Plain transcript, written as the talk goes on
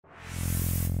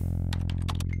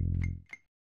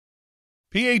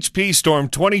PHPStorm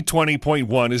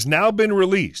 2020.1 has now been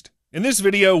released. In this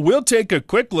video, we'll take a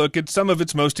quick look at some of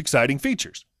its most exciting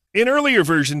features. In earlier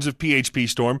versions of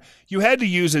PHPStorm, you had to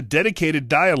use a dedicated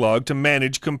dialog to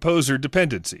manage composer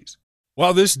dependencies.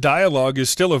 While this dialog is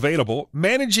still available,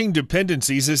 managing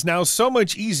dependencies is now so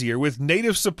much easier with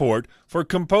native support for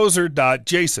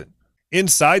composer.json.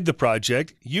 Inside the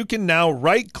project, you can now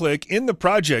right-click in the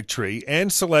project tree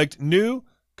and select New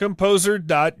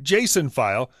composer.json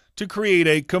file to create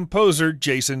a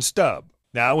composer.json stub.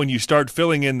 Now, when you start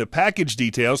filling in the package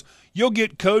details, you'll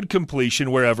get code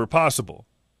completion wherever possible.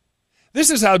 This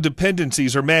is how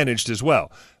dependencies are managed as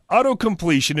well.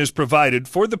 Auto-completion is provided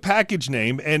for the package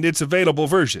name and its available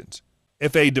versions.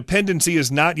 If a dependency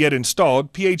is not yet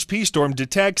installed, PHPStorm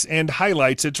detects and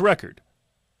highlights its record.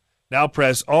 Now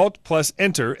press Alt plus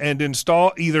Enter and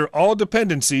install either all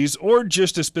dependencies or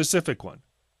just a specific one.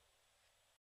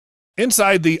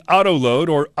 Inside the Autoload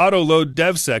or Autoload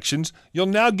Dev sections, you'll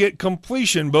now get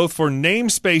completion both for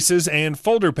namespaces and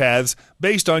folder paths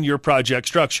based on your project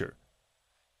structure.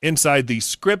 Inside the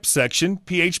Script section,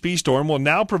 PHPStorm will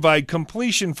now provide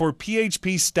completion for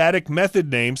PHP static method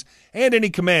names and any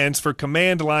commands for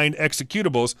command line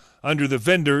executables under the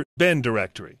vendor bin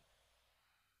directory.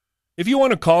 If you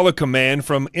want to call a command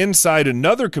from inside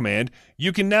another command,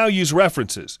 you can now use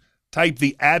references. Type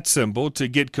the @ symbol to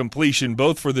get completion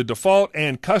both for the default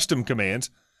and custom commands.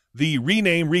 The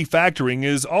rename refactoring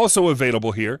is also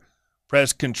available here.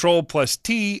 Press Ctrl plus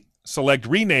T, select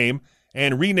rename,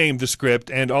 and rename the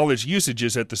script and all its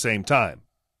usages at the same time.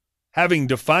 Having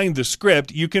defined the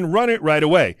script, you can run it right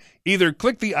away. Either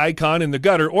click the icon in the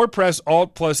gutter or press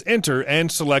Alt plus Enter and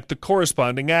select the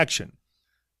corresponding action.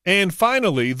 And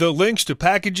finally, the links to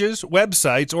packages,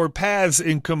 websites, or paths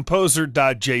in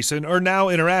composer.json are now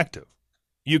interactive.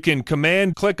 You can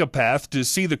command-click a path to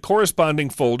see the corresponding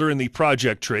folder in the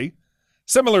project tree.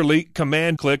 Similarly,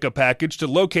 command-click a package to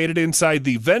locate it inside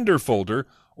the vendor folder,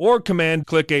 or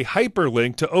command-click a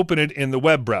hyperlink to open it in the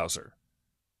web browser.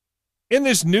 In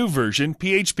this new version,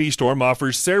 PHPStorm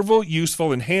offers several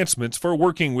useful enhancements for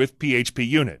working with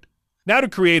PHPUnit. Now to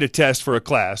create a test for a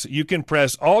class, you can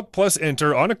press Alt plus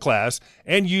Enter on a class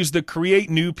and use the Create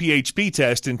New PHP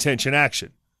Test intention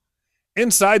action.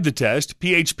 Inside the test,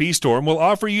 PHPStorm will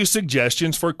offer you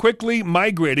suggestions for quickly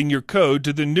migrating your code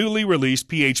to the newly released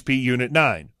PHPUnit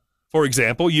 9. For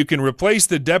example, you can replace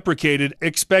the deprecated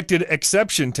expected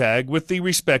exception tag with the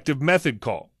respective method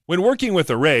call. When working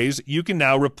with arrays, you can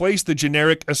now replace the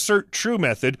generic assert true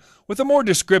method with a more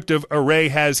descriptive array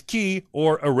has key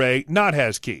or array not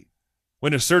has key.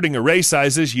 When asserting array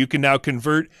sizes, you can now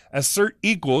convert assert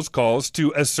equals calls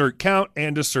to assert count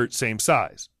and assert same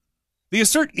size. The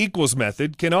assert equals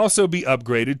method can also be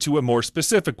upgraded to a more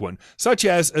specific one, such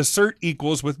as assert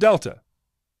equals with delta.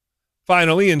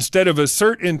 Finally, instead of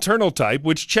assert internal type,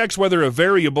 which checks whether a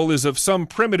variable is of some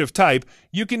primitive type,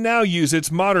 you can now use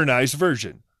its modernized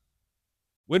version.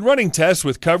 When running tests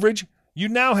with coverage, you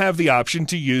now have the option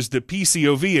to use the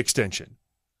PCOV extension.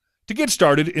 To get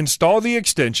started, install the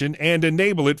extension and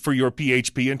enable it for your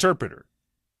PHP interpreter.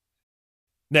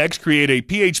 Next, create a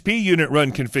PHPUnit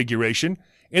run configuration.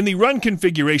 In the Run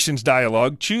Configurations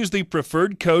dialog, choose the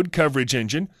preferred code coverage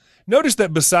engine. Notice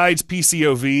that besides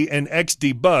PCOV and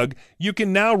Xdebug, you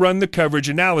can now run the coverage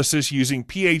analysis using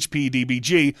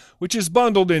PHPDBG, which is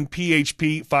bundled in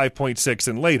PHP 5.6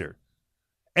 and later.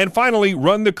 And finally,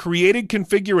 run the created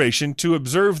configuration to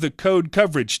observe the code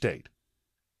coverage state.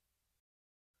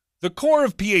 The core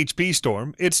of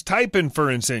PHPStorm, its type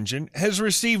inference engine, has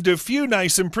received a few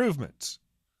nice improvements.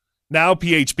 Now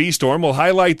PHPStorm will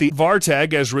highlight the var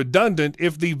tag as redundant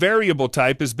if the variable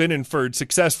type has been inferred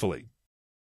successfully.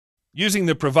 Using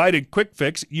the provided quick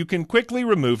fix, you can quickly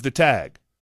remove the tag.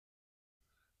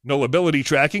 Nullability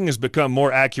tracking has become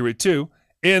more accurate too.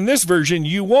 In this version,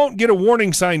 you won't get a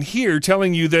warning sign here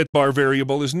telling you that var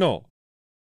variable is null.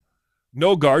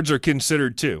 Null guards are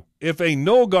considered too. If a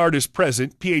null guard is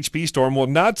present, PHPStorm will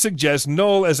not suggest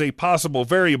null as a possible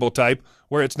variable type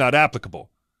where it's not applicable.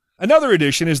 Another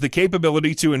addition is the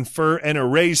capability to infer an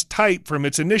array's type from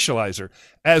its initializer.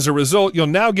 As a result, you'll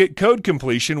now get code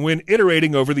completion when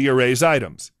iterating over the array's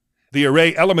items. The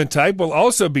array element type will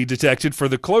also be detected for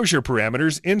the closure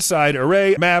parameters inside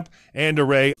array map and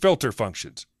array filter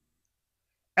functions.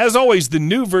 As always, the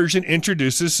new version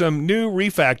introduces some new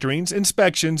refactorings,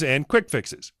 inspections, and quick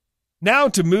fixes. Now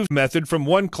to move method from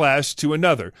one class to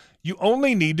another, you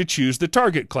only need to choose the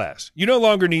target class. You no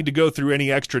longer need to go through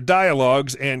any extra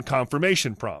dialogues and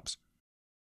confirmation prompts.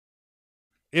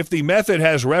 If the method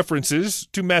has references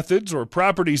to methods or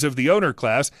properties of the owner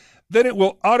class, then it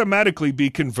will automatically be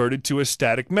converted to a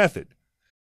static method.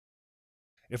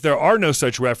 If there are no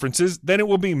such references, then it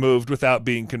will be moved without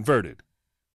being converted.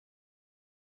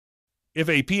 If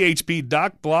a PHP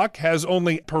doc block has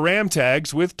only param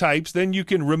tags with types, then you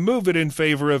can remove it in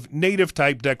favor of native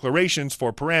type declarations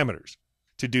for parameters.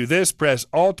 To do this, press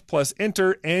Alt plus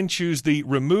Enter and choose the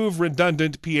Remove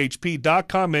Redundant PHP doc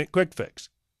comment quick fix.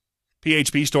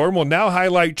 PhpStorm will now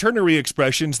highlight ternary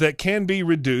expressions that can be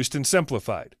reduced and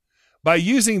simplified. By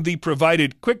using the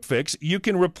provided quick fix, you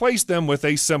can replace them with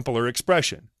a simpler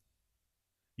expression.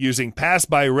 Using pass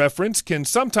by reference can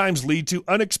sometimes lead to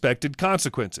unexpected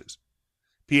consequences.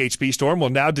 PhpStorm will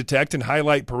now detect and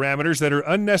highlight parameters that are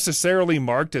unnecessarily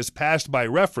marked as passed by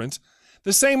reference.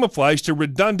 The same applies to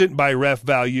redundant by ref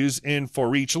values in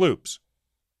for each loops.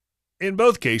 In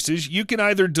both cases, you can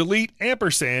either delete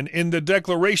ampersand in the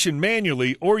declaration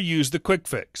manually or use the quick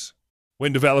fix.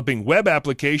 When developing web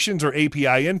applications or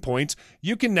API endpoints,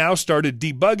 you can now start a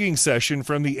debugging session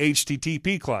from the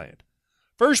HTTP client.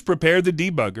 First, prepare the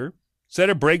debugger,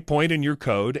 set a breakpoint in your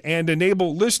code, and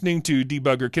enable listening to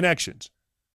debugger connections.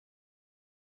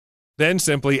 Then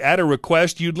simply add a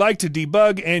request you'd like to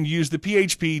debug and use the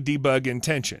PHP debug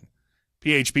intention.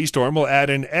 PhpStorm will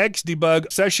add an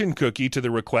xdebug session cookie to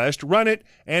the request, run it,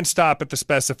 and stop at the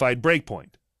specified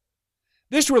breakpoint.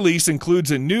 This release includes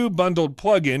a new bundled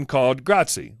plugin called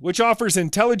Grazie, which offers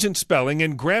intelligent spelling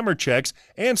and grammar checks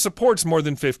and supports more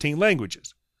than 15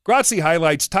 languages. Grazie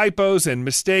highlights typos and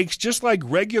mistakes just like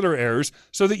regular errors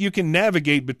so that you can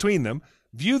navigate between them,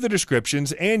 view the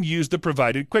descriptions, and use the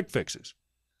provided quick fixes.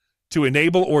 To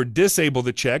enable or disable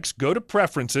the checks, go to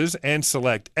Preferences and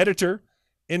select Editor,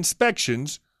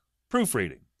 Inspections,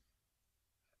 Proofreading.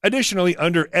 Additionally,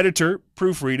 under Editor,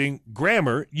 Proofreading,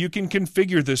 Grammar, you can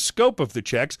configure the scope of the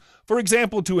checks. For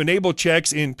example, to enable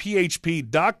checks in PHP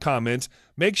doc comments,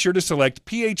 make sure to select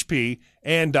PHP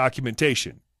and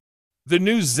Documentation. The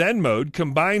new Zen Mode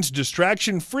combines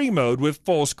distraction-free mode with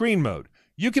full screen mode.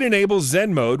 You can enable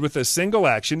Zen Mode with a single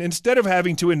action instead of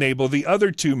having to enable the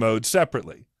other two modes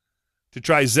separately. To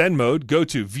try Zen Mode, go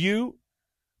to View,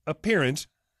 Appearance,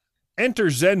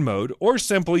 enter Zen Mode, or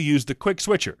simply use the quick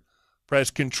switcher.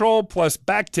 Press Ctrl plus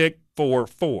backtick for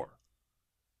 4.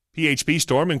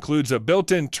 PhpStorm includes a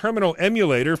built-in terminal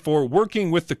emulator for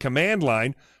working with the command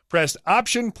line. Press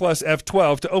Option plus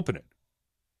F12 to open it.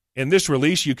 In this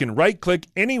release, you can right-click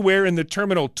anywhere in the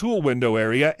terminal tool window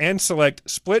area and select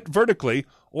Split Vertically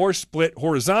or Split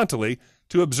Horizontally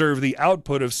to observe the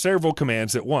output of several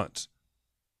commands at once.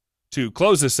 To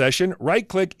close a session,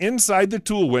 right-click inside the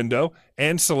tool window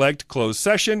and select Close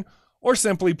Session, or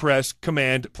simply press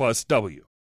Command plus W.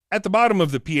 At the bottom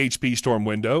of the PhpStorm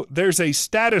window, there's a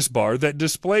status bar that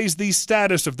displays the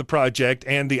status of the project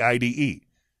and the IDE.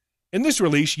 In this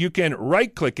release, you can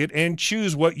right-click it and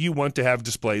choose what you want to have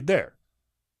displayed there.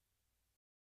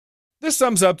 This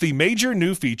sums up the major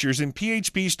new features in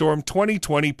PhpStorm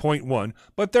 2020.1,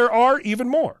 but there are even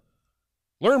more.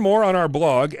 Learn more on our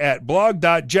blog at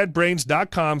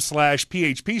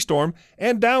blog.jetbrains.com/phpstorm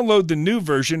and download the new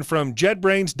version from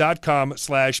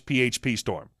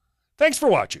jetbrains.com/phpstorm. Thanks for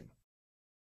watching.